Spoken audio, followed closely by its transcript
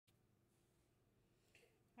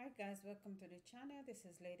Hi guys, welcome to the channel. This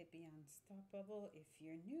is Lady Be Unstoppable. If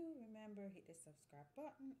you're new, remember hit the subscribe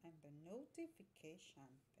button and the notification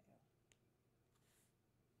bell.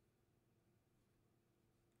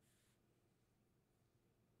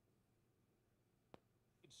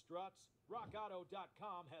 Struts,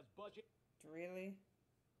 rockauto.com has budget. Really?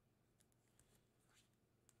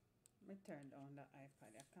 Let me turn on the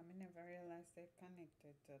iPad. I never realized they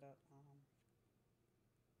connected to the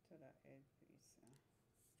earpiece.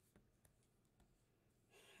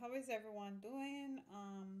 How is everyone doing?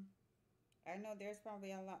 I know there's probably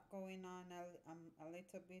a lot going on. I'm a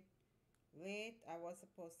little bit late. I was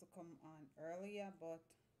supposed to come on earlier, but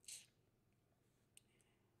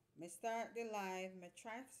me try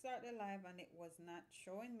to start the live and it was not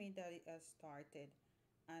showing me that it has started.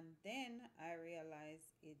 And then I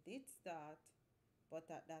realized it did start, but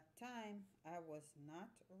at that time I was not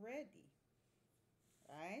ready,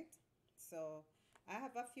 right? So I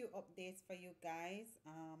have a few updates for you guys.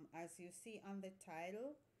 As you see on the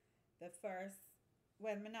title, the first,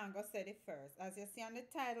 well, me not gonna say the first. As you see on the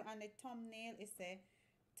title and the thumbnail, it say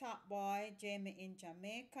Top Boy Jamie in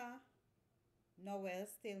Jamaica. Noel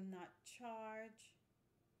still not charged,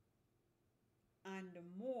 and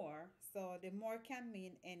more. So the more can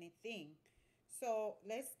mean anything. So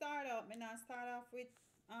let's start out. Me now start off with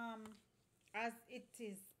as it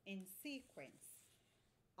is in sequence.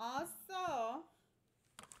 Also,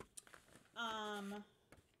 um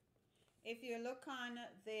if you look on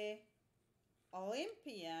the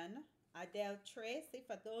Olympian Adele Tracey,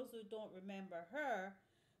 for those who don't remember her,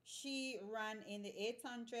 she ran in the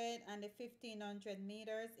 800 and the 1500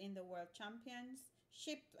 meters in the World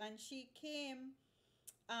Championship, and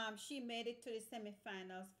she made it to the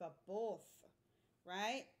semifinals for both,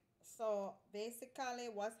 right? So basically,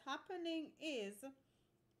 what's happening is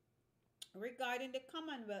regarding the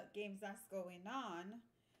Commonwealth Games that's going on,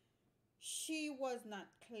 she was not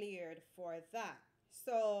cleared for that.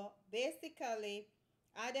 So basically,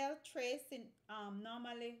 Adele Tracey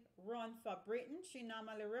normally run for Britain. She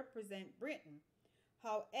normally represent Britain.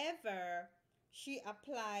 However, she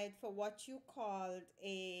applied for what you called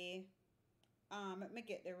a let me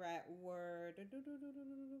get the right word.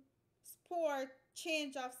 Sport,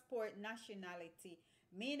 change of sport nationality.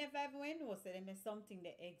 Me never ever know so them is something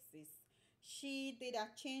that exists. She did a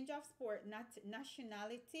change of sport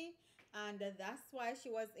nationality, and that's why she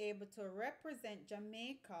was able to represent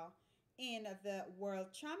Jamaica in the World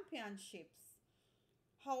Championships.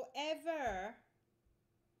 However,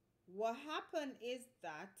 what happened is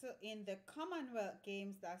that in the Commonwealth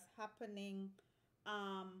Games that's happening,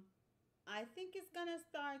 I think it's gonna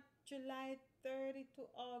start July 30 to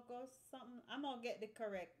August something. I'm gonna get the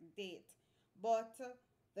correct date, but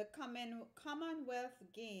the Commonwealth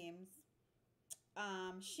Games,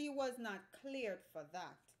 she was not cleared for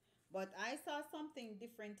that. But I saw something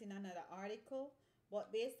different in another article.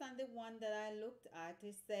 But based on the one that I looked at,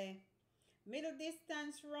 it say middle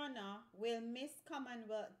distance runner will miss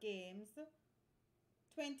Commonwealth Games.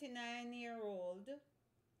 29-year-old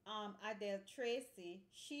Adele Tracey,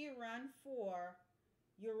 she ran for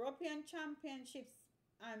European Championships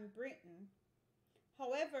and Britain.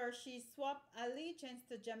 However, she swapped allegiance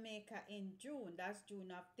to Jamaica in June. That's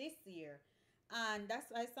June of this year. And that's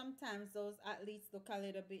why sometimes those athletes look a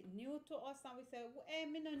little bit new to us, and we say, well, hey,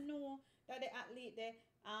 me no know that the athlete there,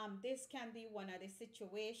 this can be one of the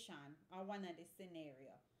situation or one of the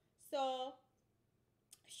scenario. So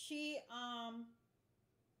she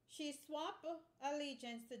swapped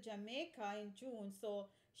allegiance to Jamaica in June, so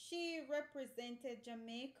she represented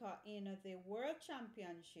Jamaica in the World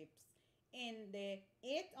Championships in the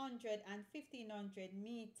 800 and 1500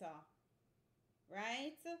 meter,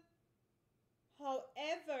 right?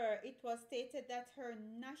 However, it was stated that her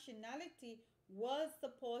nationality was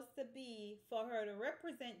supposed to be for her to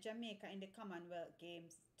represent Jamaica in the Commonwealth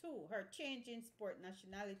Games too, her change in sport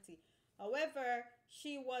nationality. However,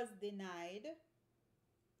 she was denied.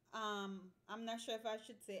 I'm not sure if I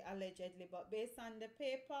should say allegedly, but based on the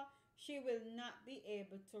paper, she will not be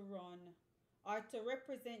able to run or to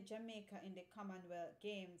represent Jamaica in the Commonwealth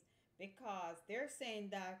Games because they're saying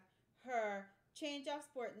that her change of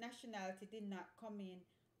sport nationality did not come in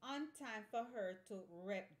on time for her to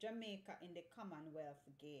rep Jamaica in the Commonwealth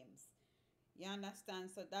Games. You understand?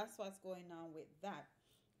 So that's what's going on with that.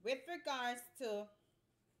 With regards to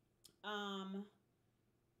um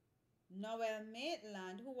Noel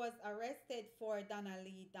Maitland, who was arrested for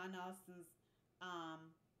Donnalee Donaldson's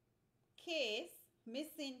um,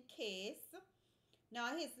 missing case.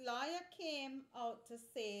 Now, his lawyer came out to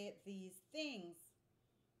say these things.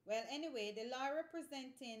 Well, anyway, the lawyer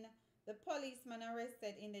representing The policeman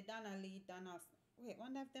arrested in the Donnalee Donaldson. Wait,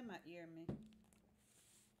 one of them might hear me.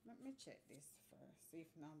 Let me check this first. See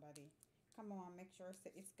if nobody. Come on, make sure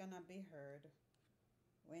it's gonna be heard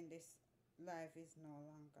when this live is no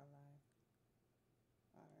longer live.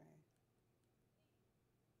 All right.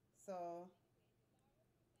 So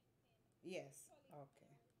yes.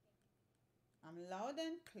 Okay. I'm loud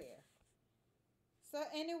and clear. So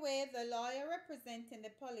anyway, the lawyer representing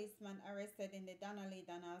the policeman arrested in the Donnalee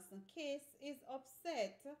Donaldson case is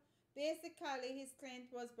upset. Basically, his client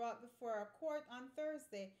was brought before a court on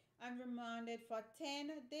Thursday and remanded for 10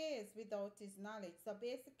 days without his knowledge. So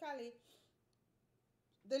basically,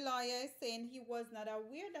 the lawyer is saying he was not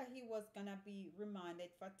aware that he was going to be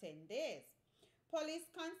remanded for 10 days. Police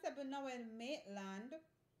Constable Noel Maitland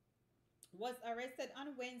was arrested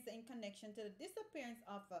on Wednesday in connection to the disappearance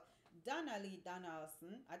of Donnalee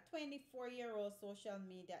Donaldson, a 24-year-old social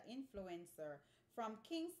media influencer from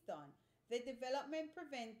Kingston. The development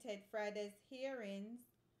prevented Friday's hearings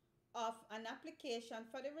of an application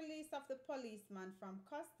for the release of the policeman from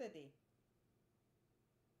custody.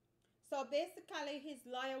 So basically, his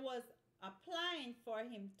lawyer was applying for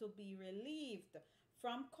him to be relieved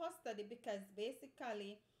from custody because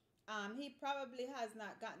basically he probably has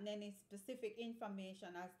not gotten any specific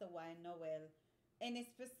information as to why Noel, any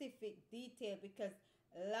specific detail, because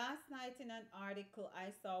last night in an article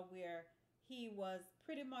I saw where he was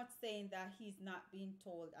pretty much saying that he's not being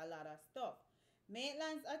told a lot of stuff.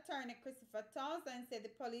 Maitland's attorney Christopher Townsend said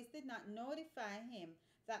the police did not notify him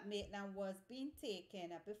that Maitland was being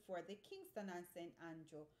taken before the Kingston and St.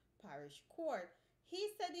 Andrew Parish Court. He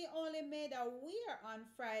said he only made aware on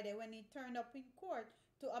Friday when he turned up in court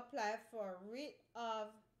to apply for writ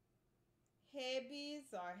of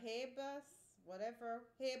habeas or habeas, whatever,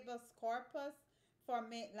 habeas corpus for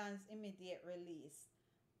Maitland's immediate release.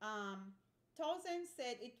 Townsend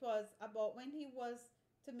said it was about when he was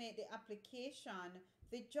to make the application,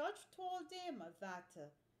 the judge told him that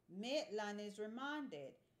Maitland is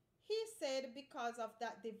remanded. He said because of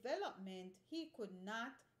that development, he could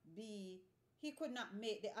not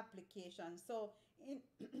make the application. So,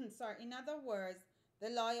 in other words, the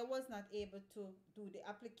lawyer was not able to do the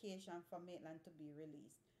application for Maitland to be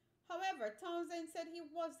released. However, Townsend said he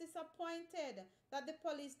was disappointed that the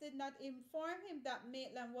police did not inform him that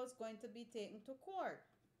Maitland was going to be taken to court.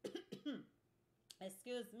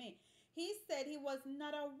 Excuse me. He said he was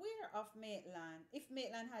not aware of Maitland, if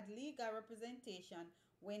Maitland had legal representation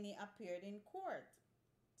when he appeared in court.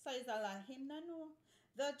 So it's a lot him no know.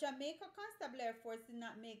 The Jamaica Constabulary Force did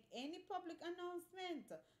not make any public announcement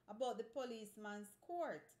about the policeman's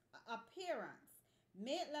court appearance.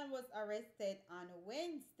 Maitland was arrested on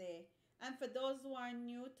Wednesday. And for those who are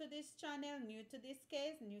new to this channel, new to this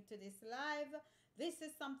case, new to this live, this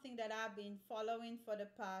is something that I've been following for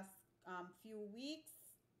the past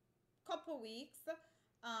couple weeks.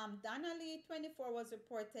 Donnalee, 24, was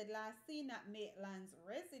reported last seen at Maitland's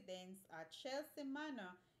residence at Chelsea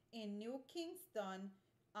Manor in New Kingston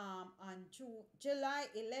on July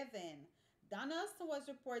 11. Donaldson was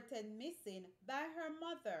reported missing by her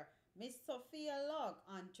mother, Miss Sophia Logg,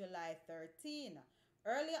 on July 13.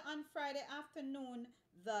 Earlier on Friday afternoon,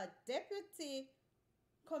 the Deputy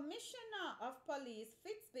Commissioner of Police,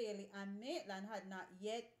 Fitzbailey, and Maitland had not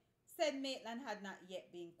yet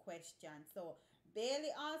been questioned. So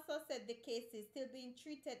Bailey also said the case is still being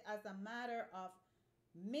treated as a matter of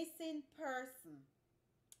missing person,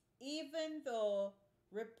 even though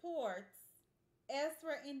reports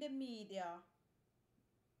elsewhere in the media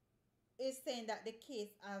is saying that the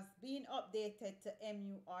case has been updated to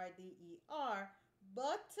MURDER,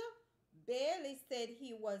 but Bailey said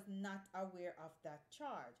he was not aware of that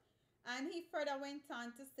charge. And he further went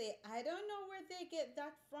on to say, I don't know where they get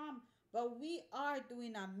that from, but we are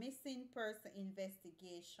doing a missing person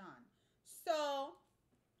investigation. So,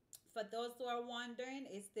 for those who are wondering,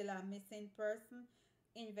 it's still a missing person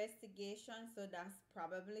investigation. So, that's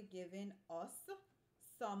probably giving us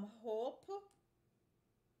some hope,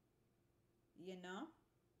 you know.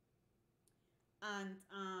 And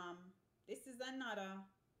this is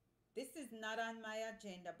not on my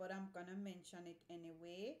agenda, but I'm gonna mention it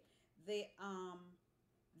anyway. The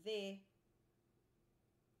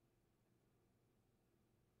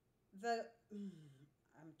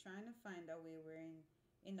I'm trying to find a way where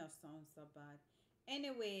it not sound so bad.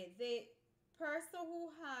 Anyway, the person who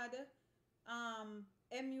had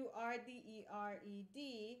MURDERED,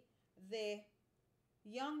 the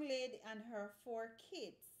young lady and her 4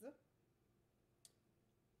 kids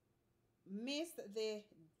missed the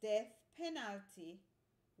death penalty,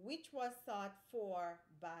 which was sought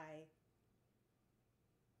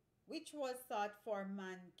which was sought for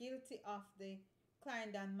man guilty of the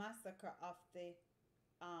Clarendon massacre of the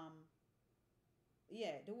um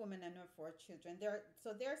yeah, the woman and her four children. They're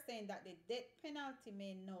saying that the death penalty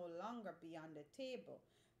may no longer be on the table.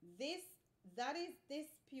 This that is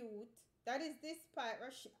dispute that is despite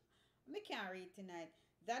me can't read tonight.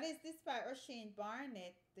 That is despite Rasheen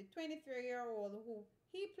Barnett, the 23-year-old who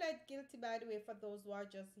he pled guilty, by the way, for those who are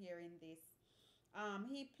just hearing this.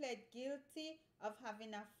 He pled guilty of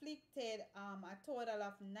having afflicted a total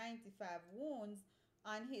of 95 wounds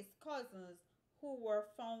on his cousins who were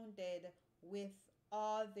found dead with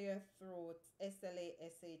all their throats,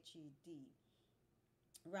 SLASHED.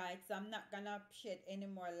 Right, so I'm not gonna shed any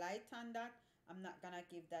more light on that. I'm not gonna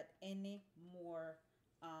give that any more,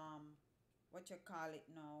 what you call it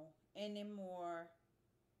now, any more,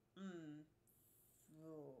 mm,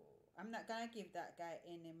 I'm not gonna give that guy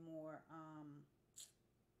any more,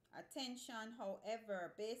 attention.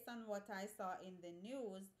 However, based on what I saw in the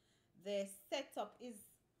news, the setup is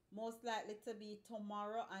most likely to be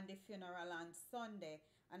tomorrow and the funeral on Sunday.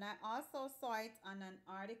 And I also saw it on an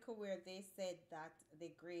article where they said that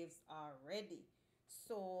the graves are ready.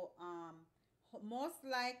 So, most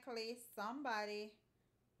likely somebody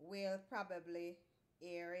will probably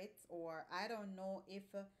air it, or I don't know if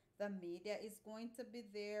the media is going to be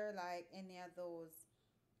there, like any of those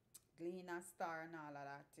Gleaner Star and all of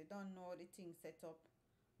that. You don't know the thing set up.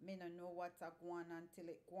 Me no know what's a go on until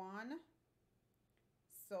it go on.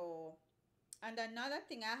 So, and another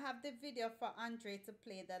thing, I have the video for Andre to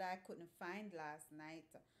play that I couldn't find last night.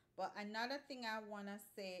 But another thing I wanna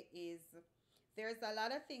say is there's a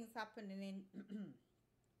lot of things happening in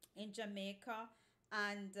in Jamaica,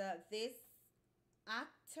 and this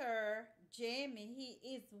actor Jamie,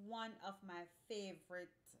 he is one of my favorite.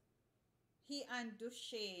 He and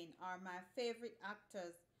Duchesne are my favorite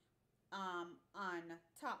actors on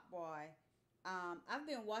Top Boy. I've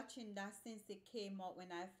been watching that since it came out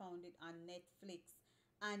when I found it on Netflix,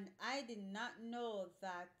 and I did not know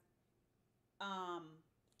that um,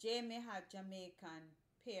 Jamie had Jamaican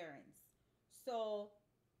parents. So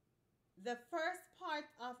the first part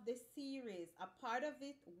of the series, a part of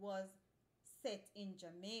it was set in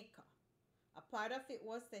Jamaica. A part of it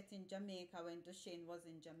was set in Jamaica when Duchesne was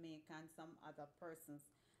in Jamaica and some other persons.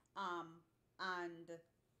 And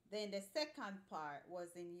then the second part was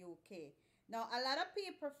in UK. Now a lot of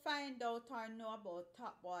people find out or know about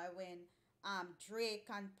Top Boy when Drake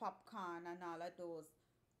and Popcorn and all of those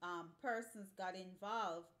persons got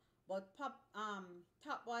involved. But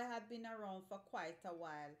Top Boy had been around for quite a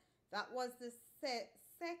while. That was the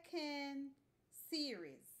second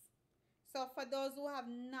series. So for those who have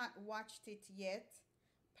not watched it yet,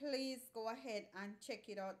 please go ahead and check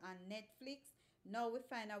it out on Netflix. Now we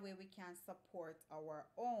find a way we can support our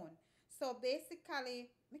own. So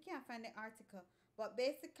basically, we can't find the article, but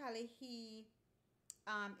basically he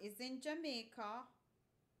is in Jamaica.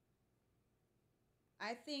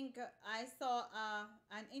 I think I saw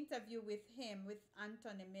an interview with him with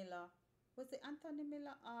Anthony Miller. Was it Anthony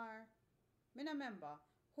Miller or me not remember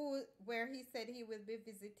who, where he said he will be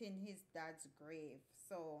visiting his dad's grave.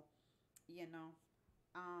 So, you know,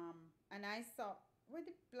 and I saw where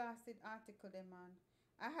the blasted article them on.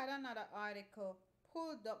 I had another article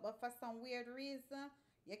pulled up, but for some weird reason,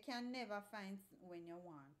 you can never find when you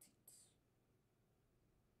want it.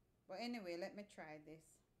 But anyway, let me try this.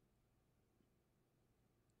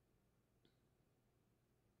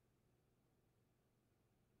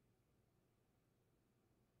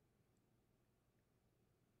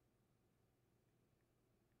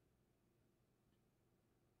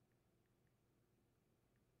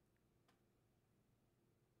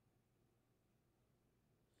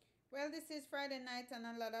 Well, this is Friday night and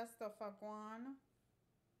a lot of stuff are going,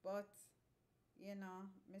 but you know,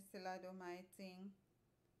 me still I do my thing.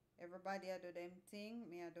 Everybody I do them thing,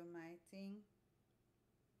 me I do my thing.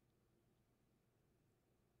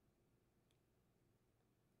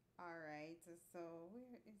 All right, so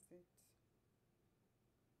where is it?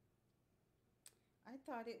 I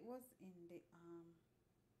thought it was in the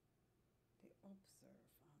observe.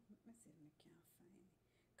 Let me see if I can find it.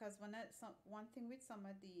 Cause one thing with some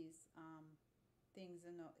of these things,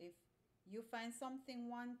 you know, if you find something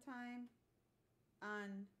one time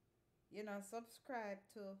and you know subscribe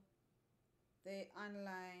to the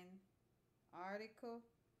online article,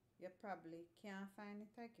 you probably can't find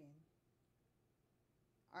it again,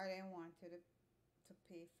 or they want you to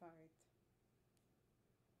pay for it.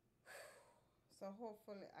 So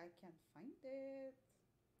hopefully I can find it.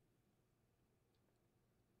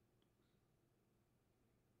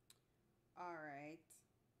 All right.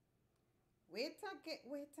 Wait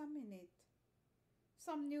a minute.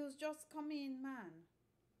 Some news just come in, man.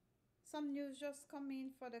 Some news just come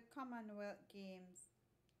in for the Commonwealth Games.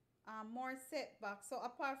 More setbacks. So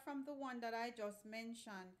apart from the one that I just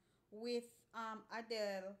mentioned with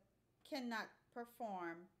Adele cannot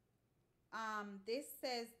perform, this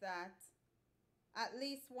says that at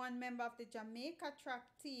least one member of the Jamaica track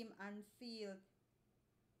and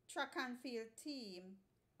field team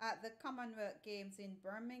at the Commonwealth Games in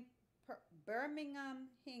Birmingham,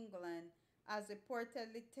 England, has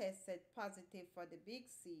reportedly tested positive for the Big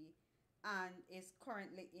C and is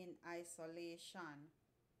currently in isolation.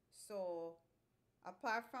 So,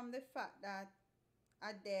 apart from the fact that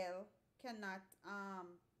Adele cannot,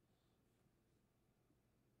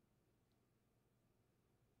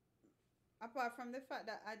 apart from the fact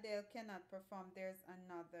that Adele cannot perform, there's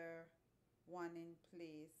another one in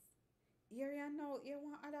place. Here you know, here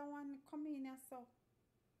one other one coming in here, so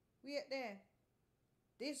wait there.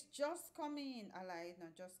 This just come in, I lied, no,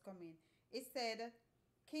 just come in. It said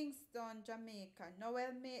Kingston, Jamaica.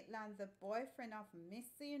 Noel Maitland, the boyfriend of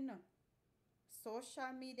missing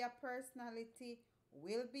social media personality,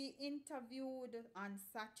 will be interviewed on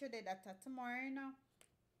Saturday, that's tomorrow.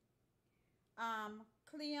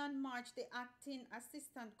 Cleon March, the acting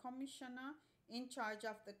assistant commissioner in charge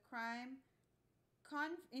of the crime,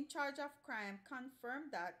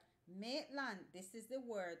 confirmed that Maitland, this is the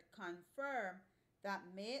word, confirm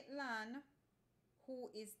that Maitland,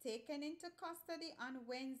 who is taken into custody on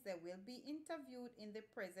Wednesday, will be interviewed in the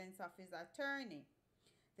presence of his attorney.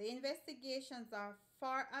 The investigations are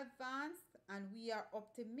far advanced and we are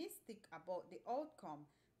optimistic about the outcome.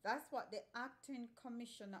 That's what the acting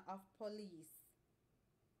commissioner of police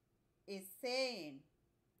is saying.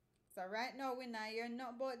 So right now we're not hearing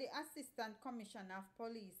not about the assistant commissioner of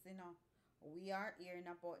police, We are hearing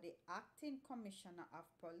about the acting commissioner of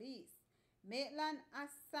police. Maitland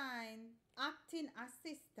assigned acting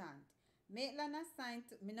assistant. Maitland assigned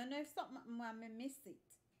to, me don't know if something me miss it.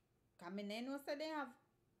 Cause me no know say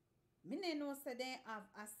they have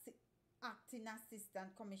acting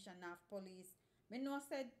assistant commissioner of police. Me know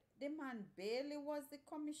said the man Bailey was the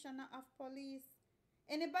commissioner of police.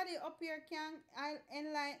 Anybody up here can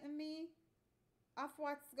enlighten me of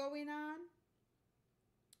what's going on?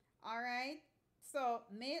 Alright. So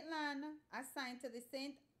Maitland, assigned to the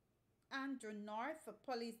St. Andrew North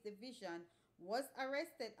Police Division, was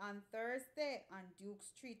arrested on Thursday on Duke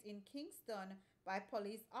Street in Kingston by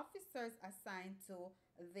police officers assigned to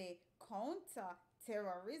the Counter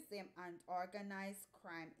Terrorism and Organized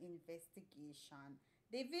Crime Investigation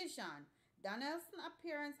Division. Donald's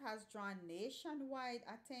appearance has drawn nationwide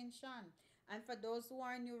attention. And for those who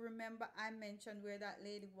are new, remember I mentioned where that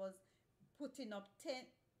lady was putting up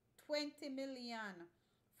 20 million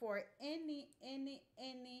for any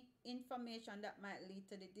information that might lead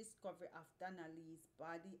to the discovery of Donnalee's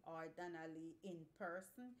body or Donnalee in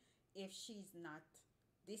person. If she's not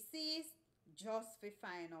deceased, just to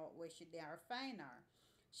find out where they are find her.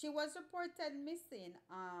 She was reported missing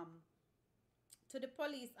to the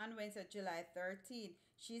police on Wednesday, July 13th.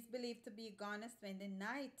 She's believed to be gone to spend the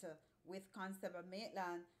night with Constable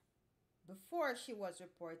Maitland before she was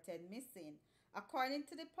reported missing. According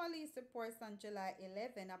to the police reports on July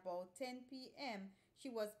 11, about 10 p.m., she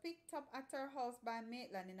was picked up at her house by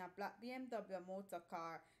Maitland in a black BMW motor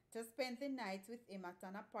car to spend the night with him at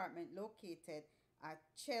an apartment located at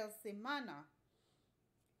Chelsea Manor.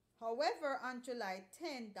 However, on July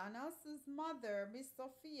 10, Donaldson's mother, Miss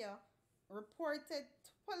Sophia, reported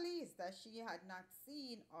to police that she had not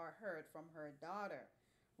seen or heard from her daughter.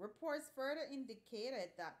 Reports further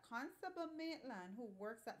indicated that Constable Maitland, who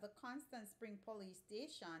works at the Constant Spring Police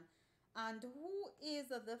Station and who is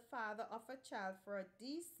the father of a child for a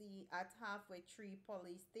DC at Halfway Tree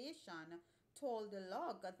Police Station, told the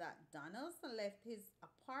log that Donaldson left his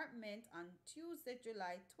apartment on Tuesday,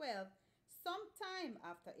 July 12th, sometime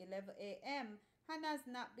after 11 a.m. and has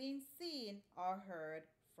not been seen or heard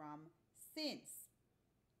from since.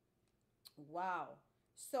 Wow.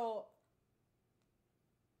 So,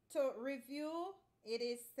 to review, it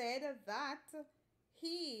is said that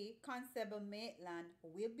Constable Maitland,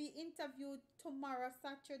 will be interviewed tomorrow,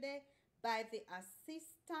 Saturday, by the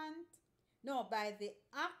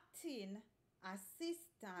acting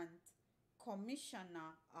assistant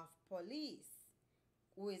commissioner of police,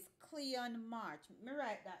 who is Cleon March. Me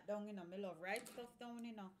write that down, me love write stuff down,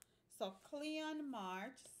 So Cleon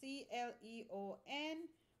March, Cleon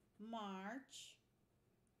March,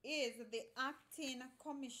 is the acting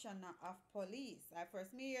commissioner of police. I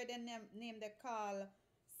first me hear the name they call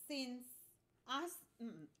since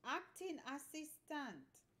acting assistant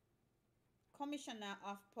commissioner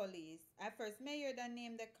of police. I first me hear the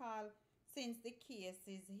name they call since the case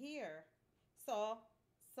is here. So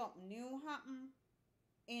something new happened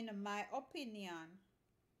in my opinion.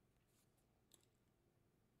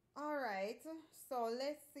 All right, so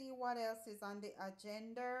let's see what else is on the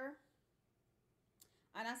agenda.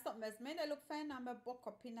 And as something else, may I look fine. I'm a book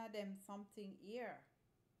up in them something here.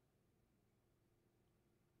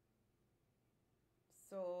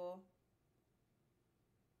 So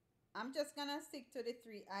I'm just gonna stick to the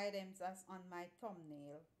three items as on my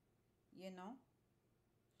thumbnail. You know,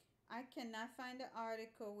 I cannot find the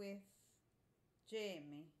article with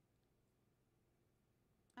Jamie.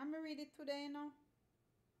 I'm gonna read it today, you know.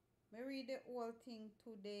 Me read the whole thing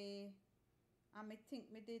today. And me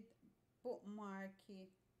think me did bookmark it.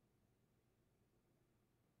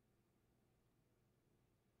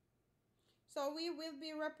 So we will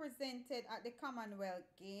be represented at the Commonwealth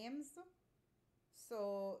Games.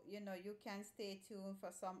 So, you know, you can stay tuned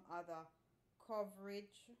for some other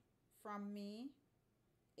coverage from me,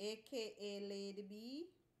 aka Lady B,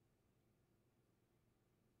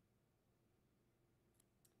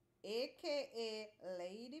 aka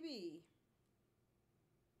Lady B.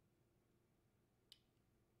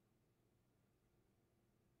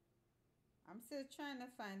 I'm still trying to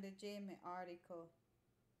find the Jamie article.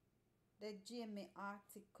 The Jamie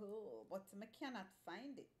article, but I cannot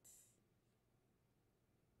find it.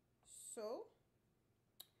 So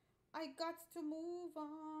I got to move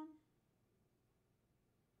on.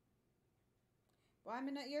 But I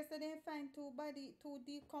mean, yesterday I find two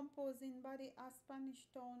decomposing body a Spanish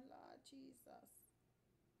town, Lord Jesus.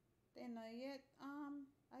 They not yet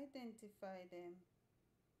identify them.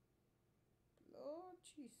 Lord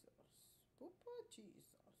Jesus, Papa Jesus.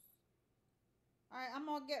 Alright, I'm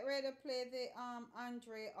gonna get ready to play the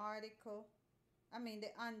Andre article. I mean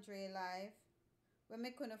the Andre live. When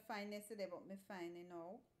me couldn't find yesterday, but me find it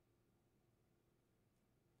now.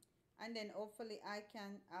 And then hopefully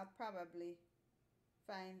I'll probably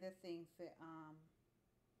find the thing for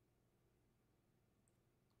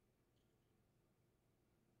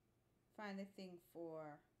find the thing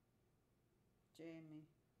for Jamie.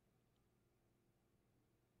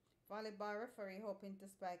 Volleyball referee hoping to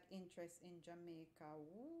spike interest in Jamaica.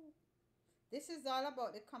 Woo. This is all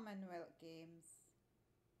about the Commonwealth Games.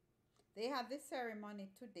 They have the ceremony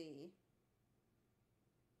today.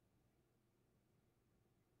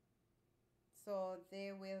 So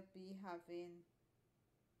they will be having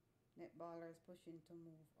netballers pushing to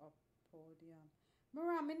move up podium.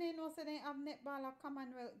 Mara, me know so they have netballer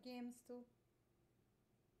Commonwealth Games too.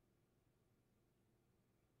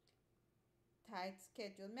 Tight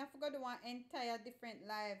schedule. Me I forgot to do one entire different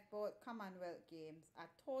live about Commonwealth Games. A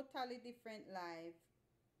totally different live.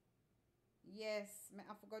 Yes, me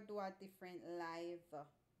I forgot to do a different live.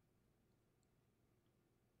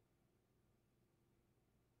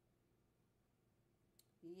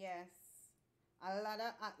 Yes. A lot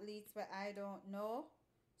of athletes but I don't know.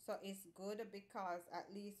 So it's good because at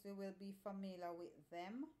least we will be familiar with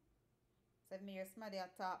them. So if me hear somebody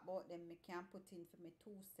talk about them, me can put in for me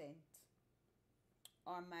 2 cents.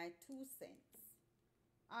 Or my 2 cents.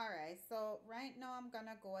 Alright, so right now I'm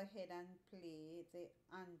gonna go ahead and play the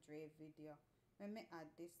Andre video. Let me add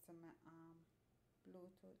this to my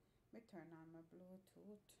Bluetooth. Let me turn on my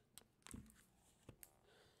Bluetooth.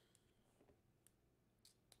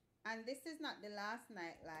 And this is not the last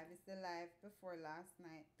night live, it's the live before last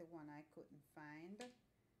night, the one I couldn't find.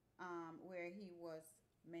 Where he was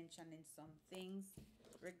mentioning some things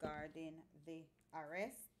regarding the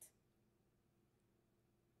arrest.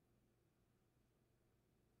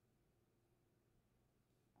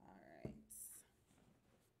 Alright.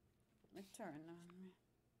 Let me turn on.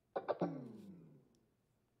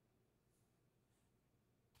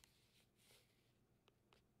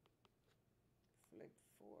 Flip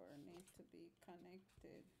 4 need to be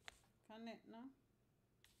connected. Connect now.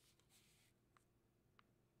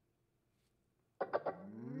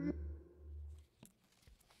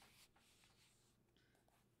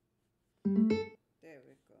 There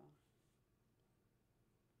we go.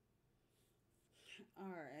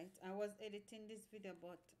 Alright, I was editing this video,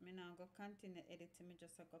 but me now go continue editing. Me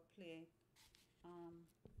just go play.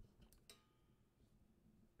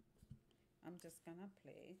 I'm just gonna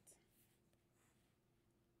play it.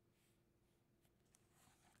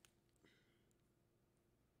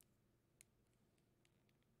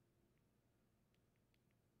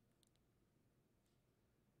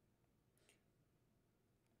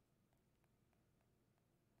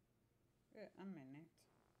 Wait a minute.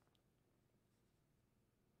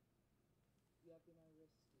 You have been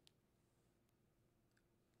arrested.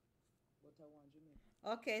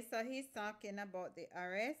 Okay, so he's talking about the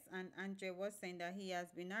arrest, and Andre was saying that he has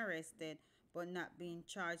been arrested but not being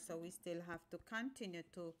charged, so we still have to continue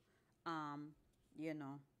to, um, you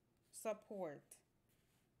know, support.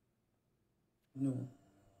 No.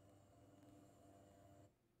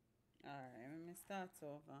 All right, let me start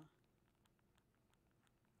over.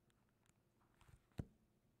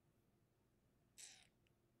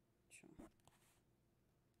 Sure.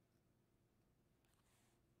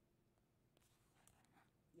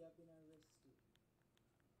 You have been arrested.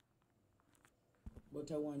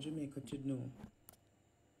 But I want Jamaica to know.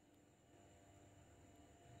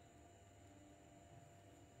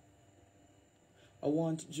 I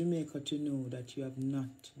want Jamaica to know that you have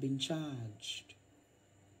not been charged.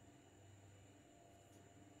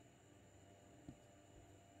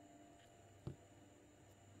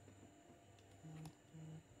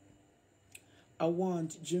 I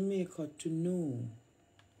want Jamaica to know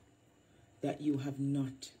that you have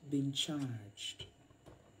not been charged.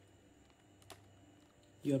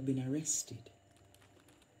 You have been arrested,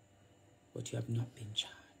 but you have not been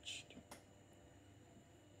charged.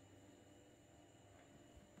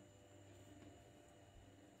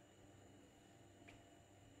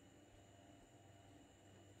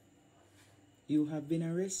 You have been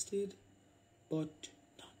arrested, but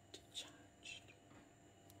not charged.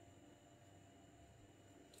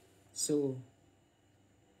 So,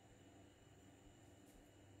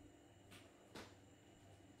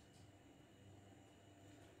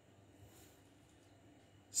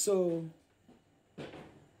 so,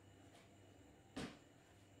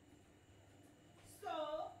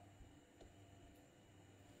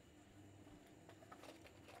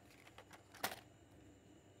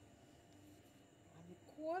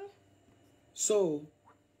 Cool. so,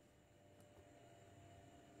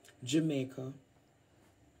 Jamaica,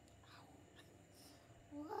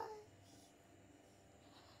 What?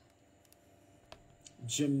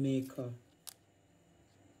 Jamaica,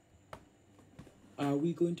 are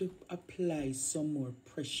we going to apply some more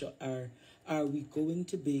pressure, or are we going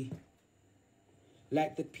to be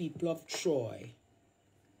like the people of Troy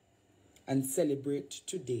and celebrate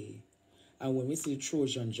today? And when we see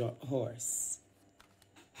Trojan horse,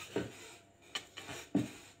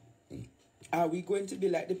 are we going to be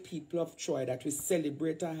like the people of Troy that we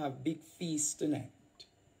celebrate and have big feast tonight?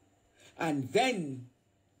 And then,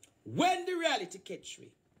 when the reality catch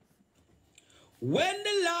we, when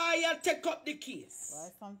the lawyer take up the case,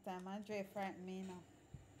 Well, sometimes Andre frighten me now.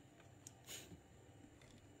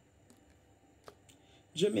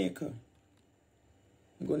 Jamaica,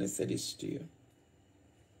 I'm going to say this to you.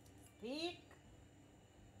 Speak.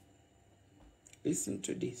 Listen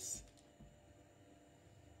to this.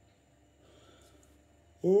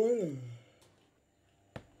 Oh,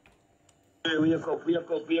 Hey, wake up, wake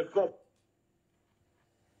up, wake up.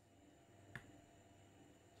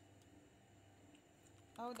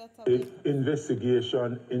 Oh, that's a The big.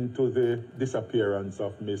 investigation into the disappearance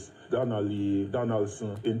of Miss Donnalee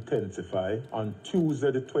Donaldson intensify. On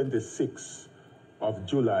Tuesday, the 26th of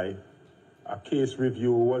July, a case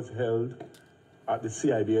review was held at the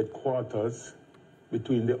CIB headquarters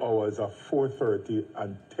between the hours of 4:30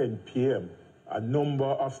 and 10 p.m. A number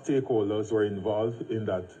of stakeholders were involved in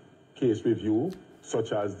that case review,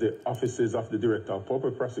 such as the offices of the Director of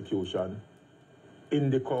Public Prosecution,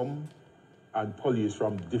 Indicom, and police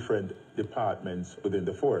from different departments within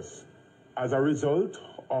the force. As a result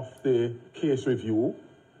of the case review,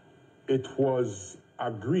 it was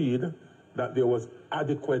agreed that there was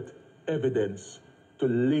adequate evidence to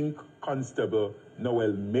link Constable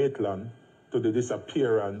Noel Maitland to the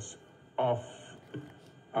disappearance of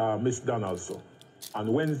Miss Donaldson.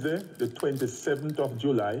 On Wednesday, the 27th of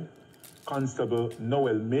July, Constable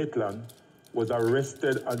Noel Maitland was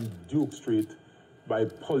arrested on Duke Street by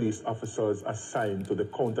police officers assigned to the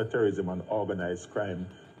Counterterrorism and Organized Crime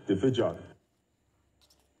Division.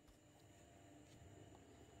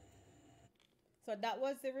 So that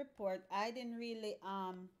was the report. I didn't really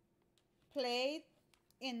play it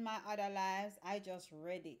in my other lives. I just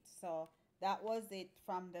read it. So that was it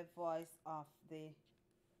from the voice of the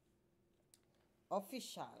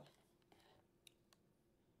official.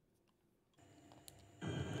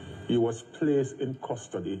 He was placed in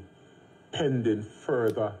custody pending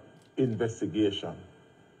further investigation.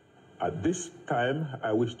 At this time,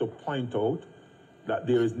 I wish to point out that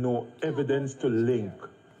there is no evidence to link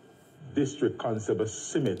District Constable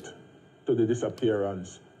Simit to the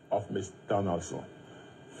disappearance of Miss Donaldson.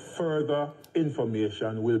 Further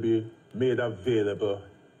information will be made available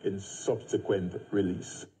in subsequent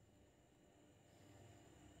release.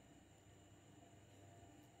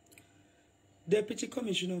 Deputy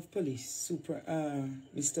Commissioner of Police,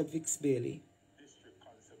 Mr. Vix Bailey.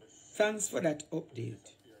 Thanks for that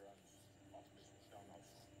update.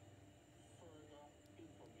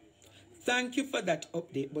 Thank you for that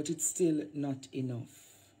update, but it's still not enough.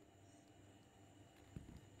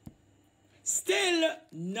 Still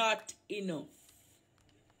not enough.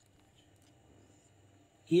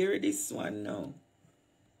 Hear this one now.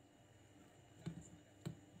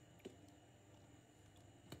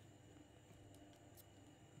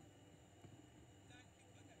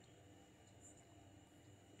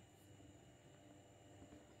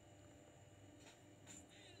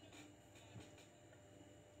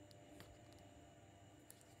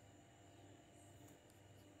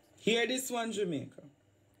 Hear this one, Jamaica.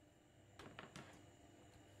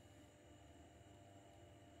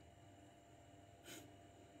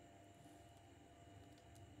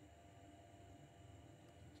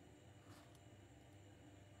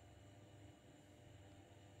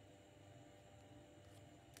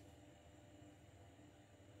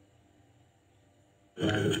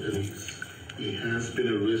 He has been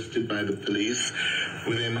arrested by the police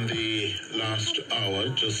within the last hour,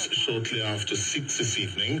 just shortly after 6 this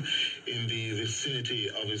evening, in the vicinity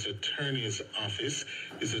of his attorney's office,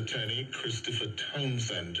 his attorney, Christopher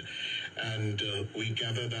Townsend. And we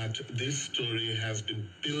gather that this story has been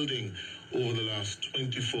building over the last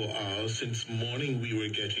 24 hours. Since morning, we were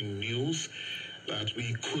getting news that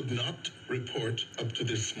we could not report up to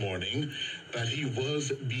this morning that he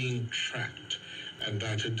was being tracked, and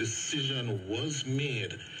that a decision was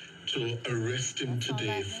made to arrest him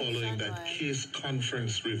today following that case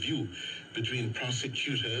conference review between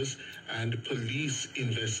prosecutors and police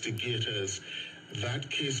investigators. That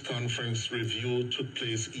case conference review took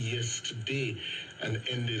place yesterday and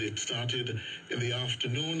ended. It started in the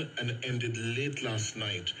afternoon and ended late last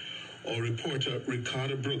night. Our reporter,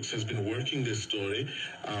 Ricardo Brooks, has been working this story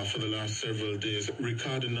for the last several days.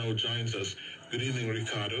 Ricardo now joins us. Good evening,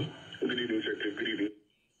 Ricardo. Good evening, Secretary. Good evening.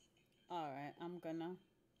 All right, I'm gonna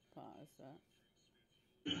pause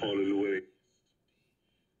that. All the way.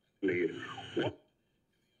 What?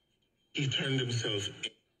 He turned himself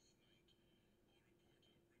in.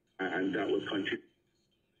 And that was continued.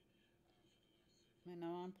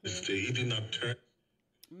 He did not turn.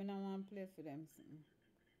 I don't want to play for them.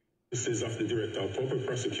 This is of the Director of Public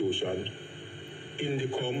Prosecution,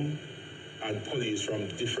 Indicom, and police from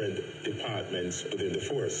different departments within the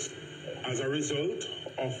force. As a result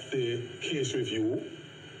of the case review,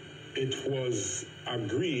 it was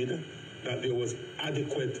agreed that there was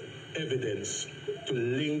adequate evidence to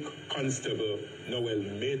link Constable Noel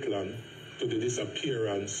Maitland to the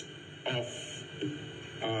disappearance of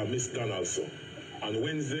Miss Donaldson. On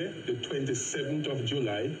Wednesday, the 27th of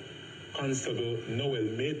July, Constable Noel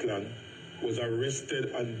Maitland was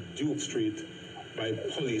arrested on Duke Street by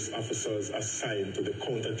police officers assigned to the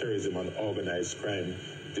Counterterrorism and Organized Crime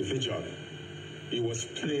Division. He was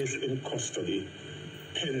placed in custody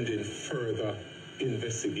pending further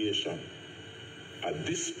investigation. At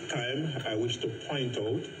this time, I wish to point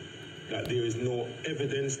out that there is no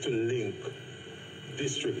evidence to link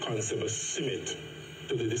District Constable Smith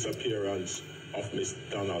to the disappearance of Miss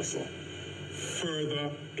Donaldson.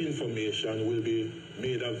 Further information will be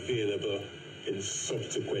made available in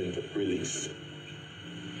subsequent release.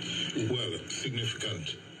 Well,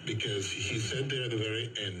 significant, because he said there at the very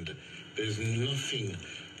end, there's nothing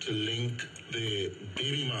to link the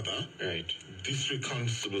baby mother, right, District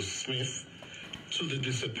Constable Smith, to the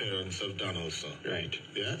disappearance of Donaldson. Right.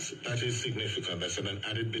 Yes, that is significant. That's an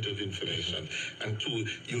added bit of information. And two,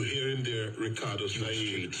 you hear him there, Ricardo Said,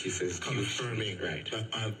 he says, confirming right,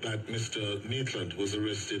 that Mr. Maitland was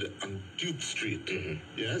arrested on Duke Street.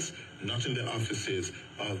 Mm-hmm. Yes, not in the offices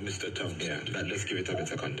of Mr. Townsend. Yeah, that does give it a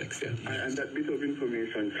better context. Yeah. Yes. And that bit of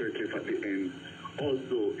information circulates at the end.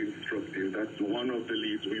 Also instructive. That's one of the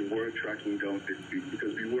leads we were tracking down this week,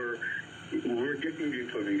 because we were getting the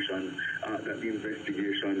information that the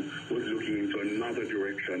investigation was looking into another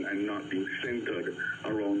direction and not being centered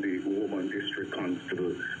around the woman district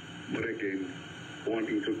constable. But again,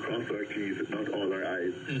 wanting to cross our T's, not all our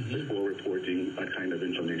I's, before reporting that kind of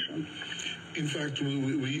information. In fact,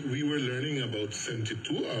 we were learning about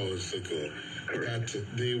 72 hours ago that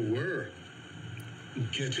they were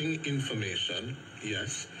getting information,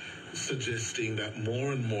 yes, suggesting that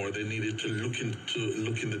more and more they needed to look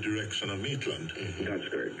in the direction of Maitland. Mm-hmm. That's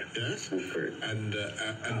correct. Yes, that's correct. And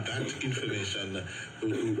that information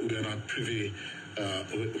we are not privy.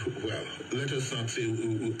 Well, let us not say.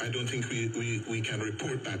 I don't think we can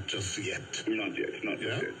report that just yet. Not yet. Not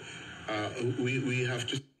yet. We have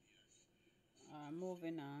to.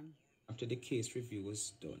 Moving on. After the case review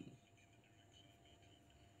was done,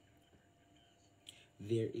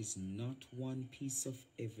 There is not one piece of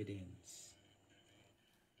evidence.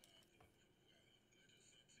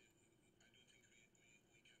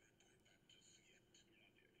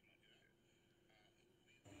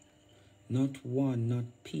 Not one, not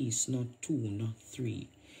piece, not two, not three.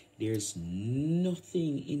 There's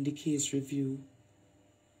nothing in the case review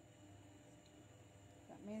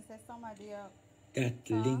That means that somebody that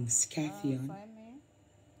links Kathy on.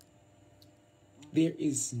 There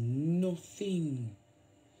is nothing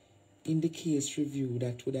in the case review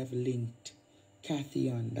that would have linked Kathy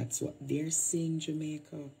on. That's what they're saying,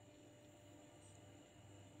 Jamaica. Well,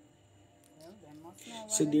 they must know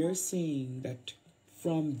So they're saying that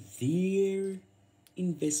from their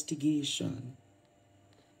investigation,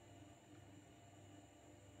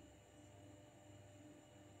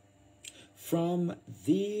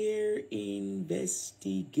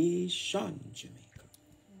 Jamaica.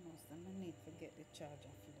 I need to get the charger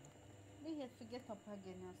for that. They had to get up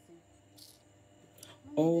again, you see.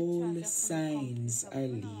 All signs are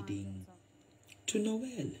leading to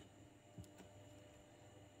Noel.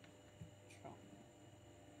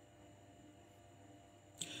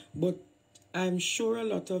 But I'm sure a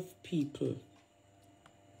lot of people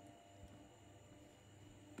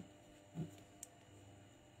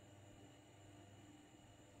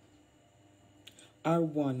are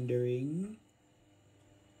wondering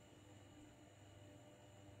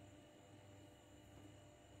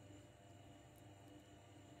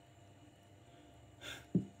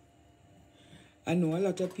I know a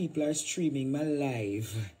lot of people are streaming my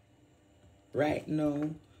live right now,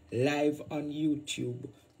 live on YouTube,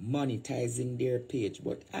 monetizing their page,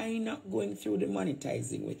 but I'm not going through the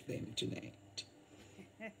monetizing with them tonight.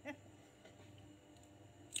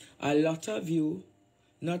 A lot of you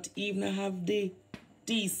not even have the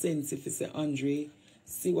decency if you say, Andre,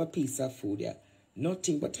 see what piece of food, yeah.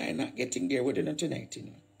 Nothing, but I'm not getting there with it tonight, you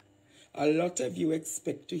know. A lot of you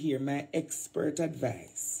expect to hear my expert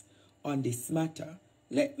advice on this matter.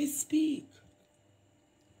 Let me speak.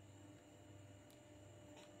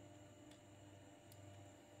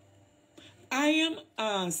 I am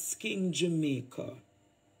asking Jamaica,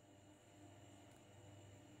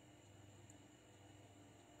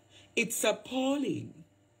 it's appalling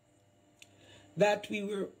that we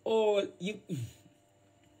were all,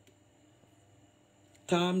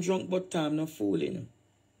 Tom drunk but Tom not fooling.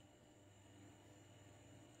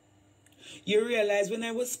 You realize when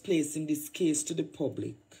I was placing this case to the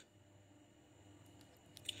public,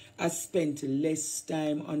 I spent less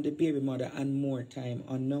time on the baby mother and more time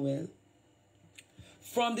on Noel.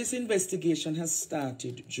 From this investigation has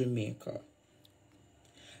started, Jamaica.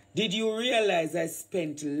 Did you realize I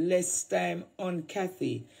spent less time on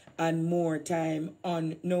Kathy and more time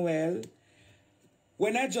on Noel?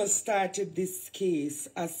 When I just started this case,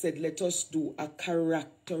 I said, let us do a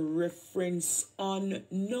character reference on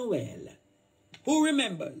Noel. Who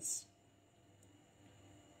remembers?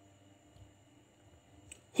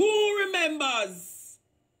 Who remembers?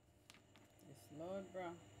 Yes, Lord, bro.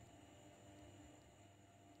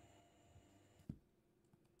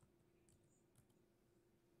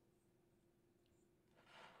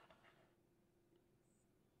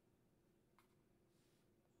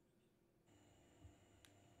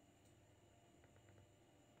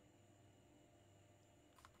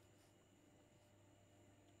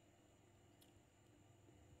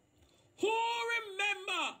 Who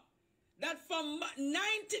remember that from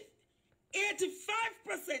 85%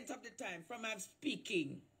 of the time from I'm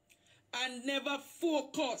speaking and never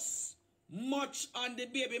focus much on the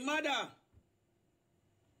baby mother,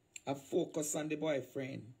 I focus on the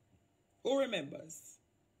boyfriend. Who remembers?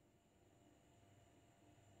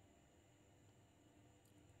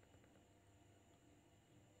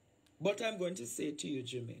 But I'm going to say to you,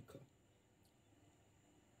 Jamaica,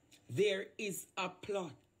 there is a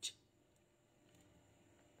plot.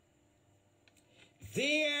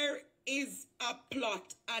 There is a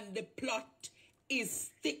plot, and the plot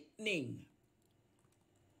is thickening.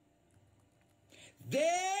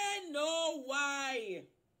 They know why.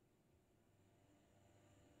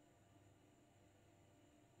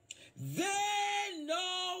 They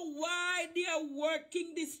know why they are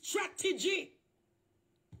working this strategy.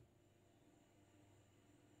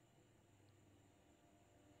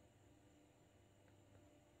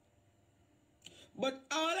 But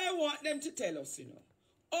all I want them to tell us,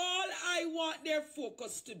 all I want their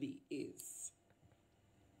focus to be is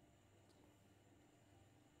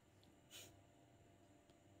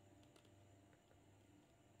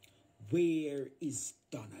where is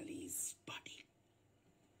Donnalee's body?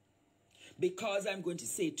 Because I'm going to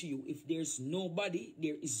say to you, if there's no body,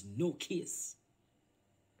 there is no case.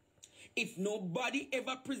 If nobody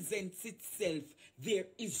ever presents itself, there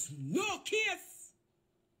is no case.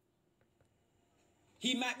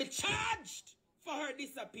 He might be charged for her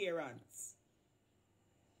disappearance.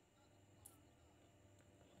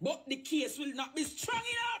 But the case will not be strong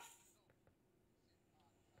enough.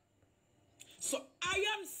 So I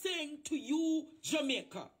am saying to you,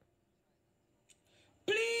 Jamaica,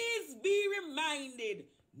 please be reminded,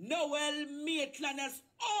 Noel Maitland has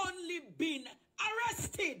only been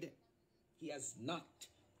arrested. He has not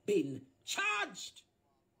been charged.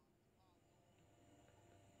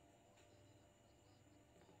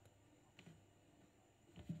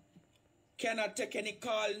 Cannot take any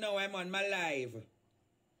call now. I'm on my live.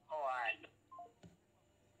 All right.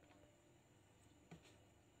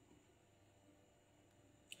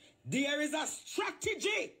 There is a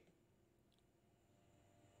strategy.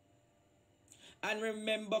 And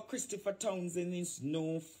remember, Christopher Townsend is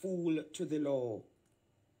no fool to the law.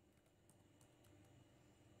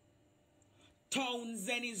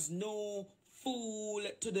 Townsend is no fool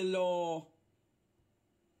to the law.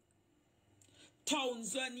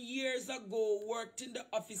 Townsend years ago worked in the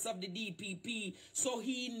office of the DPP, so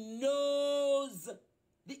he knows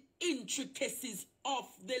the intricacies of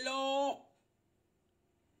the law.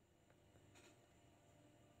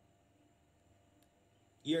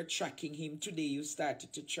 You're tracking him today. You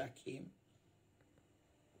started to track him.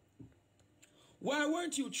 Why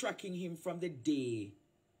weren't you tracking him from the day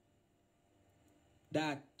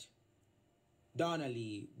that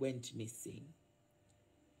Donnalee went missing?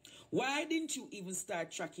 Why didn't you even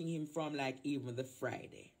start tracking him from like even the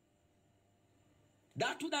Friday?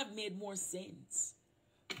 That would have made more sense.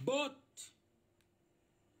 But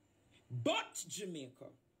Jamaica,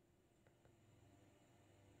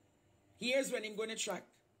 here's when I'm going to track.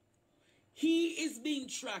 He is being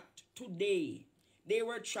tracked today. They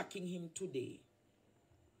were tracking him today.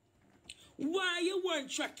 Why you weren't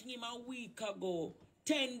tracking him a week ago,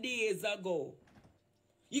 10 days ago?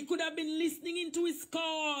 You could have been listening into his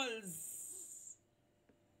calls.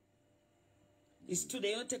 It's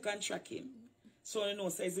today you take and track him. So you know,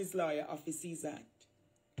 says his lawyer office is that.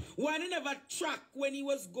 Why you never track when he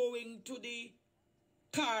was going to the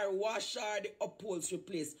car wash or the upholstery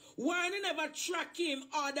place? Why you never track him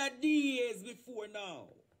other days before now?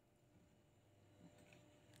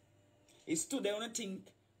 It's today you think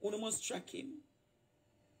you must track him.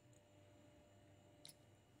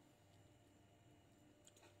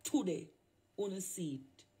 Today, you see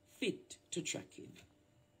it fit to track him.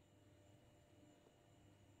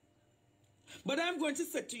 But I'm going to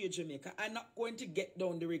say to you, Jamaica, I'm not going to get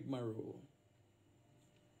down the rigmarole.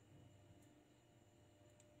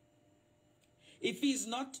 If he's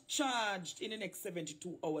not charged in the next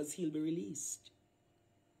 72 hours, he'll be released.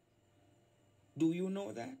 Do you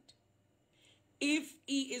know that? If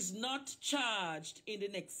he is not charged in the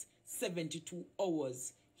next 72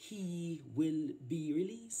 hours, he will be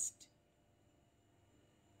released.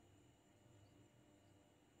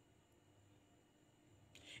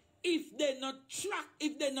 If they're not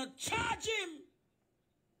charge him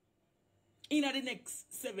in the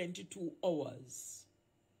next 72 hours,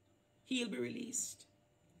 he'll be released.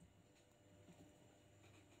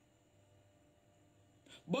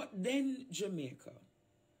 But then Jamaica,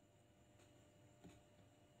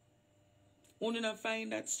 wouldn't I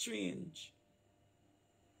find that strange?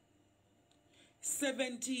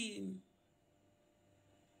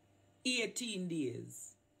 18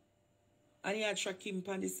 days. And you track him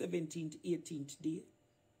on the 17th, 18th day.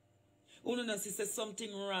 Uno see say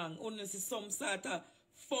something wrong. Uno see some sort of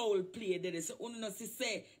foul play there. So uno see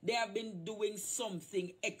say they have been doing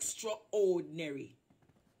something extraordinary.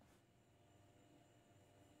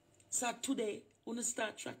 So today, uno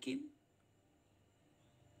start tracking.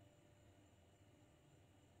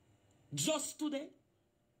 Just today.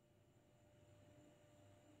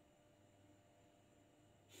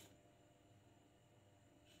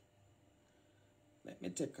 Let me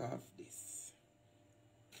take off this.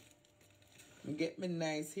 I get me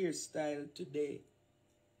nice hairstyle today.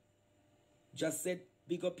 Just said,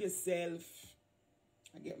 big up yourself.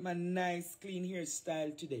 I get my nice clean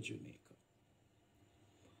hairstyle today, Jamaica.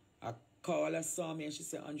 A caller saw me and she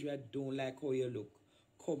said, Andre, I don't like how you look.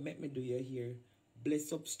 Come, make me do your hair.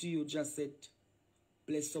 Bless ups to you, just said.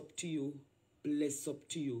 Bless up to you. Bless up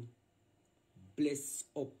to you. Bless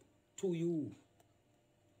up to you.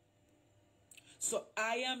 So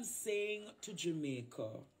I am saying to Jamaica,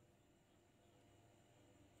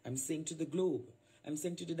 I'm saying to the globe, I'm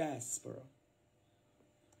saying to the diaspora,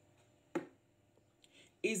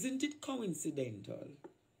 isn't it coincidental?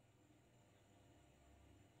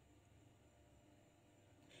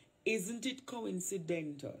 Isn't it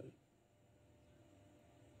coincidental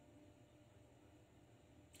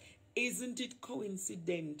Isn't it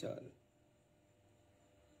coincidental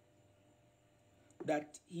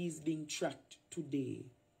that he's being tracked today?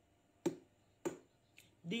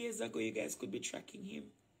 Days ago, you guys could be tracking him.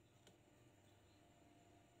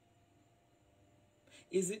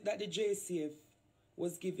 Is it that the JCF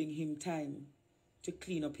was giving him time to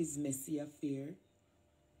clean up his messy affair?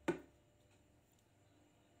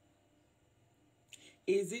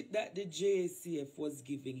 Is it that the JCF was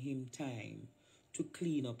giving him time to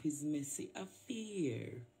clean up his messy affair?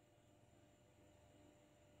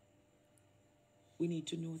 We need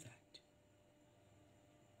to know that.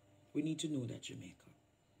 We need to know that, Jamaica.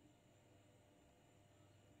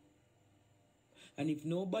 And if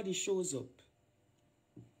nobody shows up,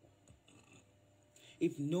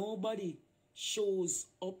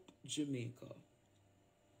 Jamaica,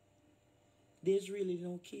 there's really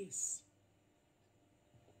no case.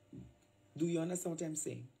 Do you understand what I'm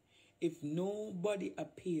saying? If nobody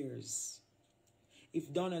appears,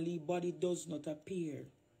 if Donnalee body does not appear,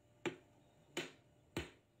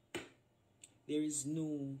 there is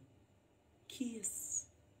no case.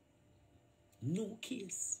 No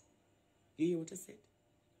case. You hear what I said?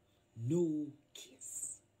 No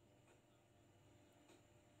case.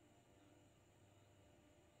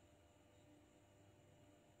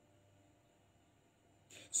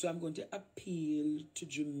 So I'm going to appeal to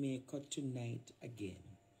Jamaica tonight again.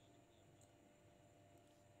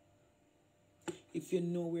 If you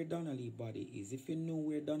know where Donnalee body is, if you know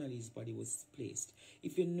where Donnalee's body was placed,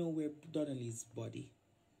 if you know where Donnalee's body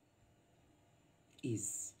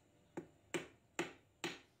is,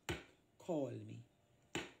 call me.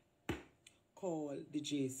 Call the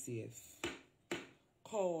JCF.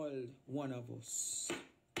 Call one of us.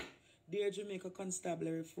 Dear Jamaica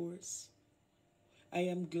Constabulary Force, I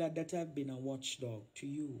am glad that I've been a watchdog to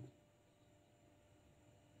you.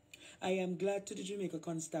 I am glad to the Jamaica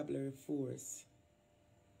Constabulary Force.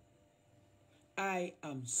 I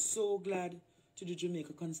am so glad to the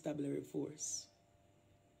Jamaica Constabulary Force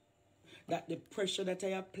that the pressure that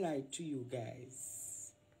I applied to you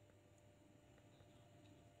guys,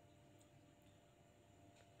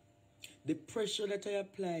 the pressure that I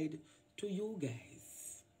applied to you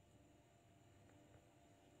guys,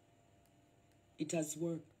 it has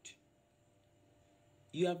worked.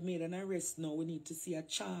 You have made an arrest now. We need to see a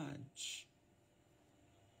charge.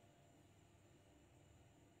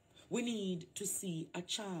 We need to see a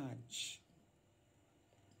charge.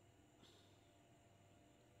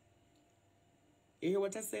 You hear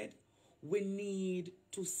what I said? We need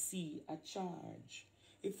to see a charge.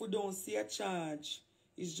 If we don't see a charge,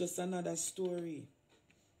 it's just another story.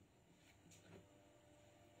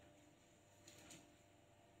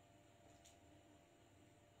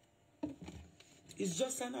 It's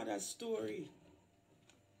just another story.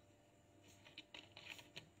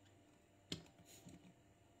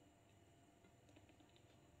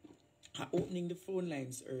 I'm opening the phone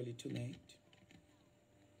lines early tonight.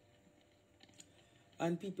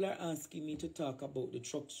 And people are asking me to talk about the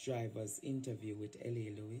truck driver's interview with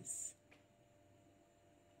L.A. Lewis.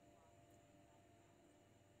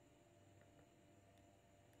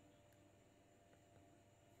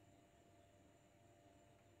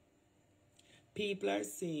 People are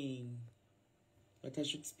saying that I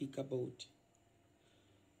should speak about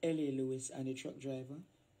L.A. Lewis and the truck driver.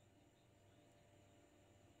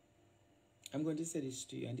 I'm going to say this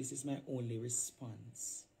to you, and this is my only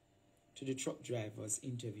response to the truck driver's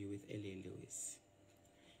interview with L.A. Lewis.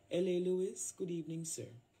 L.A. Lewis, good evening, sir.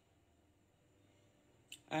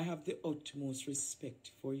 I have the utmost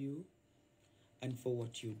respect for you and for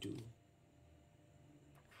what you do.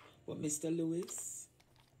 But Mr. Lewis,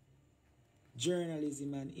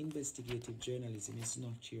 journalism and investigative journalism is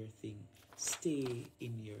not your thing. Stay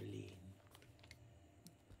in your lane.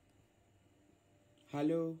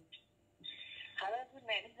 Hello? Hello, good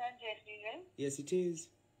night. Is that Stephen? Yes, it is.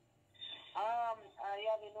 You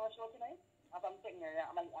have a no show tonight? I'm sitting here.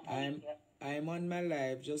 I'm on my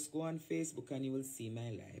live. Just go on Facebook and you will see my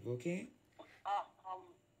live, okay?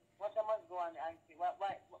 What I must go on and see? What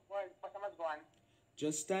I must go on?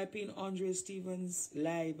 Just type in Andre Stevens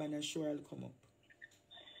live and I'm sure I'll come up.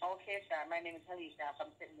 Okay, sir. My name is Alicia. I'm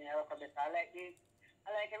sitting there. I like this.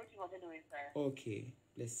 I like everything what you're doing, sir. Okay.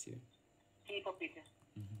 Bless you. Keep up it.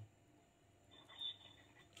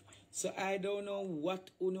 So I don't know what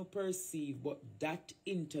Uno perceive, but that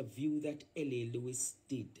interview that L.A. Lewis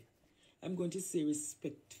did, I'm going to say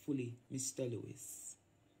respectfully, Mr. Lewis,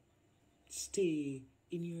 stay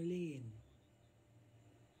in your lane.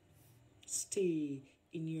 Stay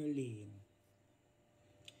in your lane.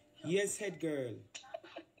 Yes, head girl.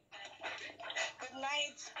 Good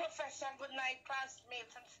night, Professor. Good night,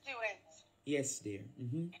 classmates and students. Yes, dear.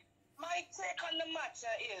 My take on the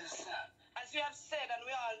matter is, as you have said and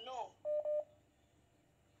we all know,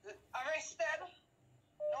 arrested,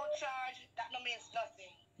 no charge, that no means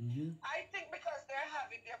nothing. I think because they're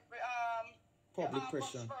having their Public August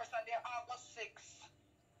pressure. 1st and their August 6th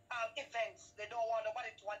events, they don't want nobody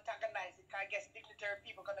to antagonize it. I guess dignitary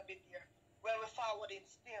people going to be there. Well, we're forwarding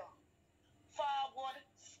still. Forward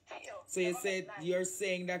still. So you're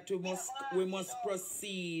saying that we must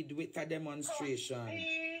proceed with a demonstration.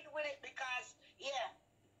 Proceed with it because, yeah,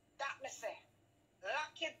 that me say,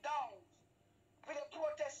 lock it down. With the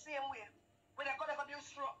protest same way. We're not going to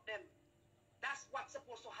disrupt them. That's what's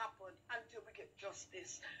supposed to happen until we get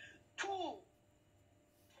justice. 2,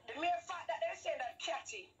 the mere fact that they're saying that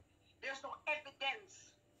Cathy, there's no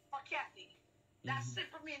evidence for Cathy. That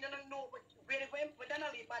simply means they don't know where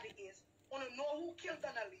Donnalee body is. We don't know who killed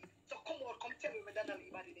Donnalee. So come tell me where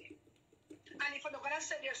Donnalee body is. And if you're not going to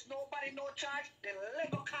say there's nobody, no charge, then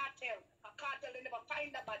Lego cartel. A cartel, they never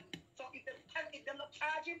find the body. So if they're not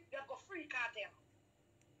charging, they'll go free cartel.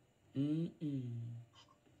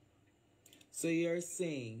 So you're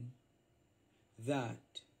saying that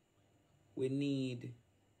we need,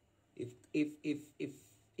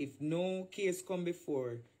 if no case come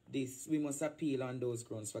before this, we must appeal on those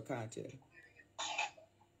grounds for cartel.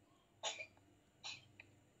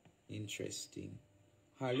 Interesting.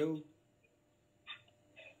 Hello?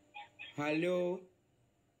 Hello?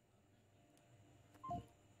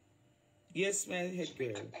 Yes, my head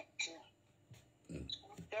girl.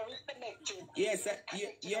 Yes,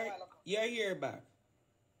 you're here back.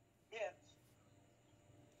 Yes.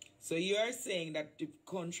 So you are saying that the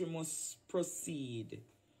country must proceed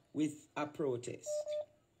with a protest.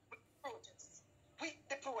 With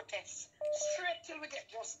the protest. Straight till we get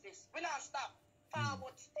justice. We not stop.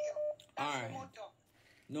 Forward still. That's the motto.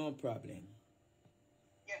 No problem.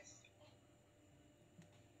 Yes.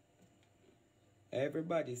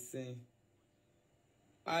 Everybody say,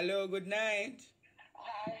 hello, good night.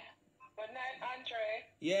 Hi. Good night, Andre.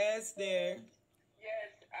 Yes, there.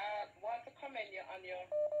 Yes, I want to commend you on your,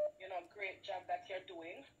 great job that you're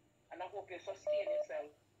doing. And I hope you sustain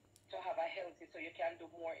yourself to have a healthy so you can do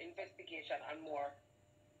more investigation and more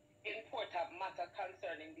important matter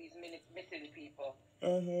concerning these missing people.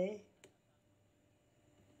 Okay,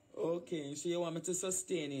 so you want me to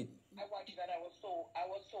sustain it? I watched that. I was so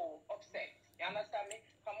upset. You understand me?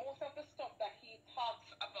 For most of the stuff that he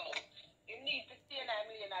talks about, you need to stay in a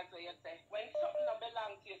million, as you say. When something that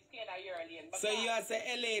belongs to you, stay in a year alien. So you are say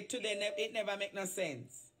LA today, it never make no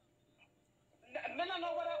sense. I don't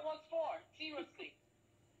know what that was for. Seriously.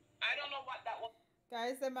 I don't know what that was.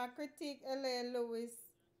 Guys, my critique L.A. Lewis.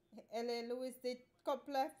 L.A. Lewis did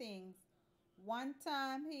couple of things. One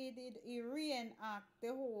time he reenact the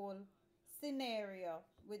whole scenario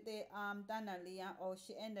with the Donnalee and how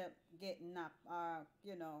she ended up getting up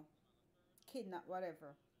kidnapped,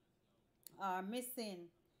 whatever,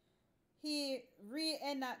 missing. He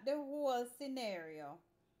reenact the whole scenario,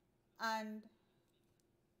 and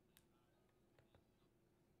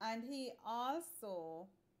he also,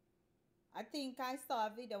 I think I saw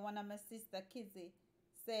a video, one of my sister Kizzy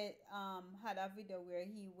said had a video where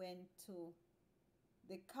he went to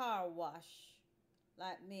the car wash,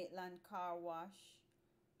 like Maitland car wash,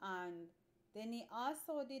 and then he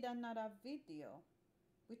also did another video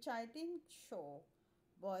which I didn't show,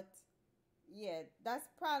 but yeah, that's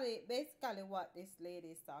probably basically what this lady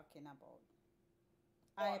is talking about.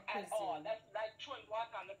 I presume. At all. That's like throwing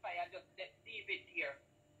water on the fire, just leave it here.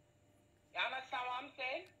 You understand what I'm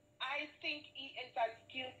saying? I think he is as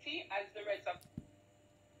guilty as the rest of.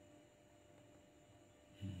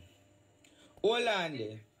 Hold on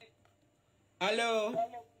there. Hello?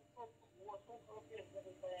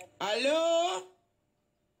 Hello?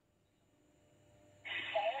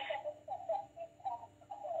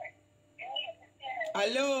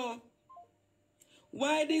 Hello?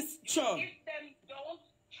 Why this chop? If them don't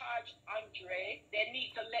charge Andre, they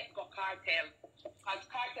need to let go cartel. Because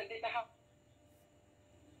cartel didn't have.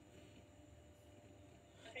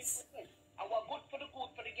 And we're good for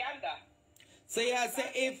the gander. So you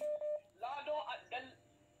say if. Lord, go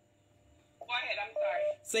ahead, I'm sorry.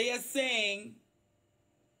 So you're saying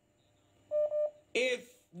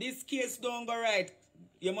if this case don't go right,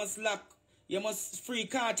 you must free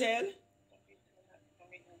cartel?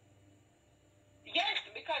 Yes,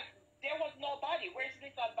 because there was no body. Where's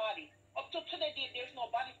this body? Up to today, there's no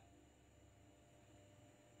body.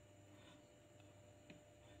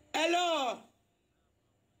 Hello?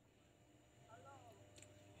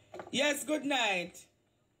 Yes, good night.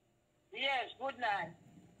 Yes, good night.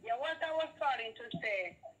 Yeah, what I was starting to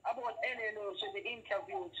say about L.A. Lewis with the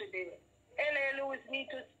interview today. L.A. Lewis need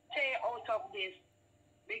to stay out of this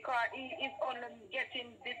because he is only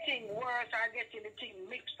getting the thing worse or getting the thing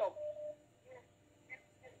mixed up.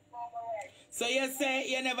 So you say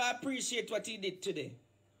you never appreciate what he did today?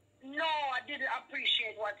 No, I didn't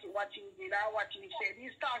appreciate what he did or what he said.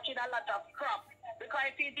 He's talking a lot of crap because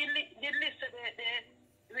if he did listen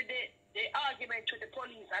to the argument with the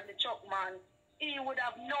police and the Chuck man, he would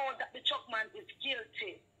have known that the Chuck man is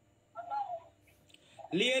guilty.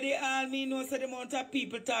 Lady, all me knows the amount of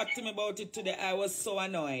people talked to me about it today. I was so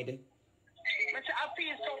annoyed. I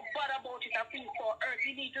feel so bad about it. I feel so hurt.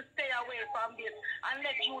 You need to stay away from this and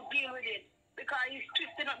let you deal with it. Because he's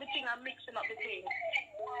twisting up the thing and mixing up the thing.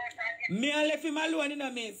 Me I left him alone, you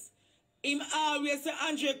know, miss. Him always say,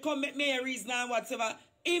 Andre, come make me a reason and whatever.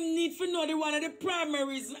 Him need to know the one of the primary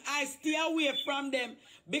reason I stay away from them.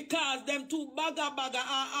 Because them two bagger and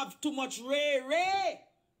have too much ray.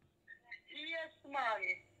 Yes, man.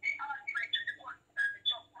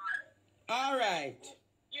 All right.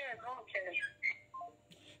 Yes, okay.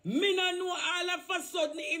 Me no know all of a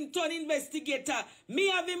sudden him turn investigator. Me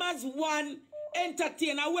have him as one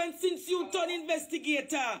entertainer. When since you turn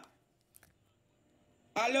investigator?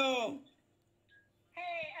 Hello?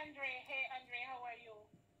 Hey, Andre, how are you?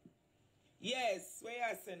 Yes, where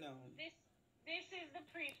you say now? This is the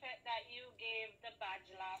prefect that you gave the badge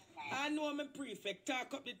last night. I know I'm a prefect.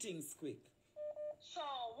 Talk up the things quick. So,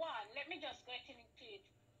 let me just get into it.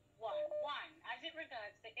 One, as it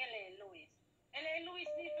regards the L.A. Lewis. L.A. Lewis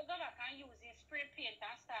needs to go back and use his spray paint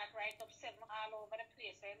and start right up 7 all over the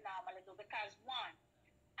place and normally do because one.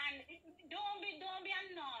 And don't be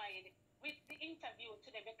annoyed with the interview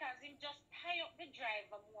today because him just tie up the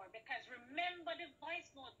driver more. Because remember the voice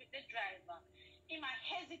note with the driver. He might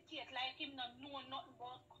hesitate like him not know nothing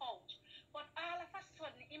about coach. But all of a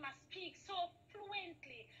sudden he must speak so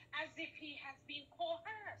fluently as if he has been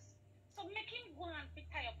coerced. So make him go and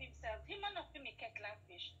tie up himself. Him enough to make kettle and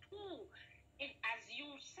fish. Two, as you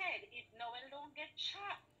said, if Noel don't get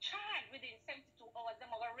charged within 72 hours,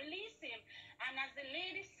 they're going to release him. And as the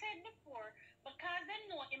lady said before, because they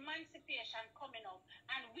know emancipation coming up,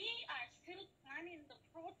 and we are still planning the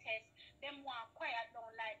protest, them want quiet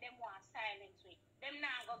down like them want silence with. Them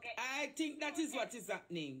now go get... I think that is what is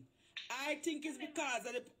happening. I think it's because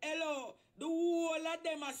of the whole of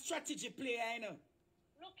them are strategy player, you know.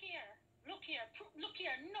 Look here.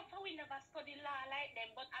 Enough we never study law like them,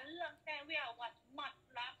 but a long time we are watch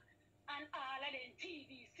Matlock and all of them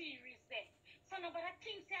TV series there. So nobody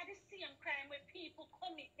thinks they are the same crime where people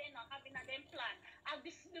commit, they're not having a them plan. And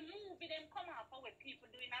this the movie them come out for where people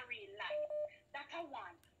doing a real life. That's a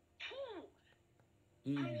one. Two,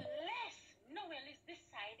 unless Noel is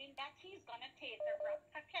deciding that he's gonna take the rap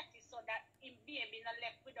Kaketi so that him baby not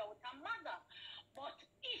left without a mother. But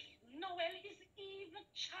if Noel is even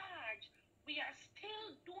charged, we are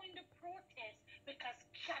still doing the protest because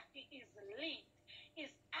Cathy is linked.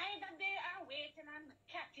 It's either they are waiting on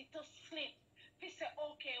Cathy to slip. We say,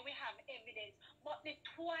 okay, we have evidence, but the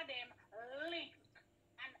two of them linked.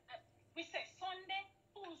 And we say Sunday,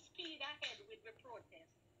 full speed ahead with the protest.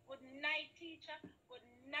 Good night, teacher. Good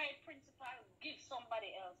night, principal. Give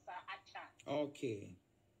somebody else a chance. Okay.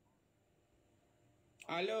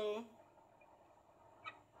 Hello?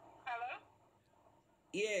 Hello?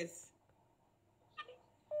 Yes.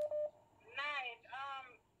 Night.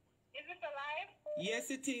 Is this alive?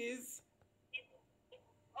 Yes, it is.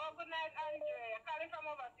 Oh, good night, Andre. Calling from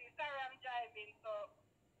overseas. Sorry, I'm driving, so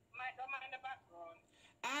don't mind the background.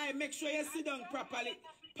 I make sure you sit down properly.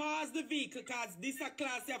 Pause the vehicle, because this a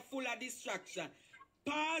class is full of distraction.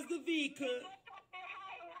 Pause the vehicle.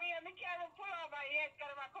 I can't pull over yet,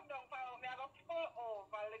 because I come down for me. I go pull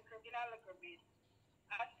over a little bit.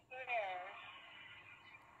 I swear.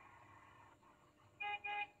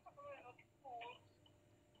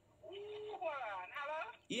 Hold on. Hello?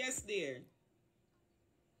 Yes, dear.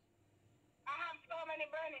 I have so many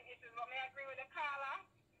burning issues, but I agree with the caller.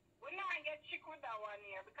 We not get chick with that one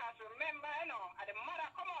here because remember, the mother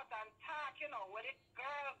come out and talk, where the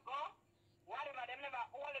girls go, whatever, them never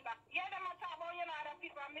hold it back. Yeah, them a talk about, other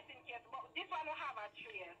people are missing kids, but this one will have a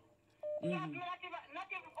trace. Not even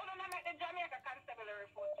make the Jamaica constabulary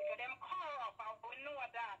report because them corrupt and we know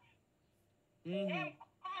that. Them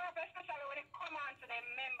corrupt, especially when it come on to them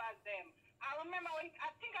members them. I remember when I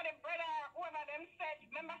think of the brother whoever them said,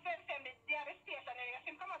 remember said them the station and you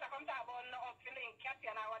see come out and come talk about no feeling Cathy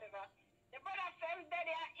and whatever. The brother said that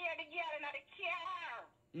they are here the girl in the car.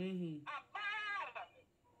 A bad.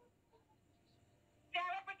 Their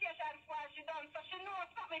reputation for she done, so she knows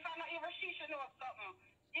something. If I'm not even she knows something.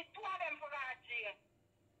 The two of them for her jail.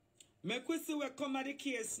 Make we see what come of the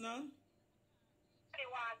case now.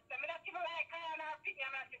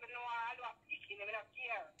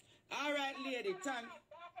 All right, lady, thank.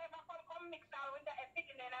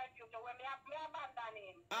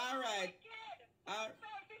 All right.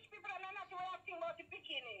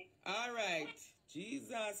 All right.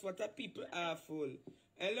 Jesus, what a people are full.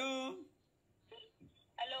 Hello?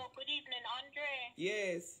 Hello, good evening, Andre.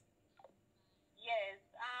 Yes. Yes,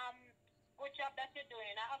 good job that you're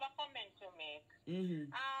doing. I have a comment to make. Mm-hmm.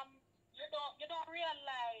 You don't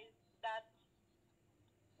realize that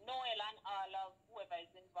Noel and all of whoever is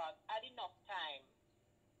involved had enough time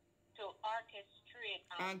to orchestrate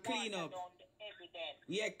And clean water up. down the evidence.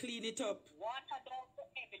 Yeah, clean it up. Water down the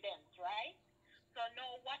evidence, right? So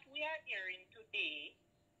now what we are hearing today,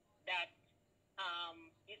 that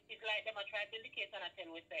it's like them are trying to build the case and I tell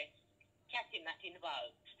we say, Cathy not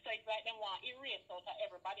involved. So it's like them want erase out of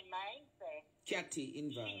everybody's mind, say, Cathy she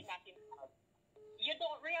involved. not involved. You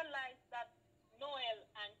don't realize that Noel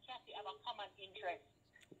and Cathy have a common interest,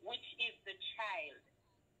 which is the child.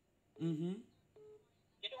 Mm-hmm.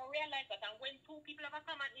 You don't realize that. And when two people have a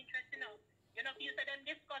common interest, you know, you say them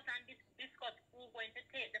discuss and discuss who's going to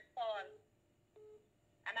take the fall.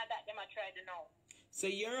 And I that them are trying to know. So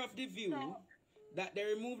you're of the view that they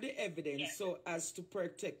remove the evidence Yes. so as to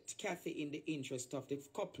protect Cathy in the interest of the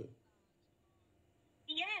couple.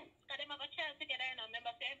 Yes, because them have a child together,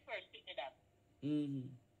 remember saying first with that.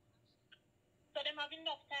 Mm-hmm. So them have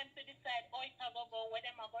enough time to decide how it's going to go, what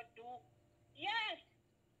them are going to do. Yes.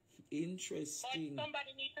 Interesting. But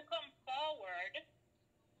somebody needs to come forward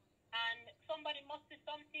and somebody must do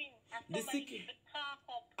something. And somebody needs to talk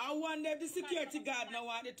up. I wonder if the security guard now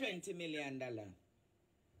want the $20 million.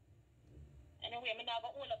 Anyway, I'm not going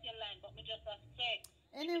to hold up your line, but me just have said.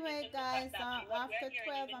 Anyway, guys, after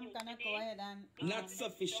 12, I'm going to go ahead and... Not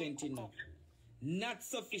sufficient enough. Not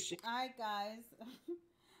sufficient. Alright, guys.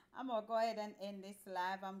 I'm going to go ahead and end this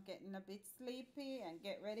live. I'm getting a bit sleepy and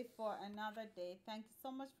get ready for another day. Thank you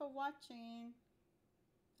so much for watching.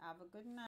 Have a good night.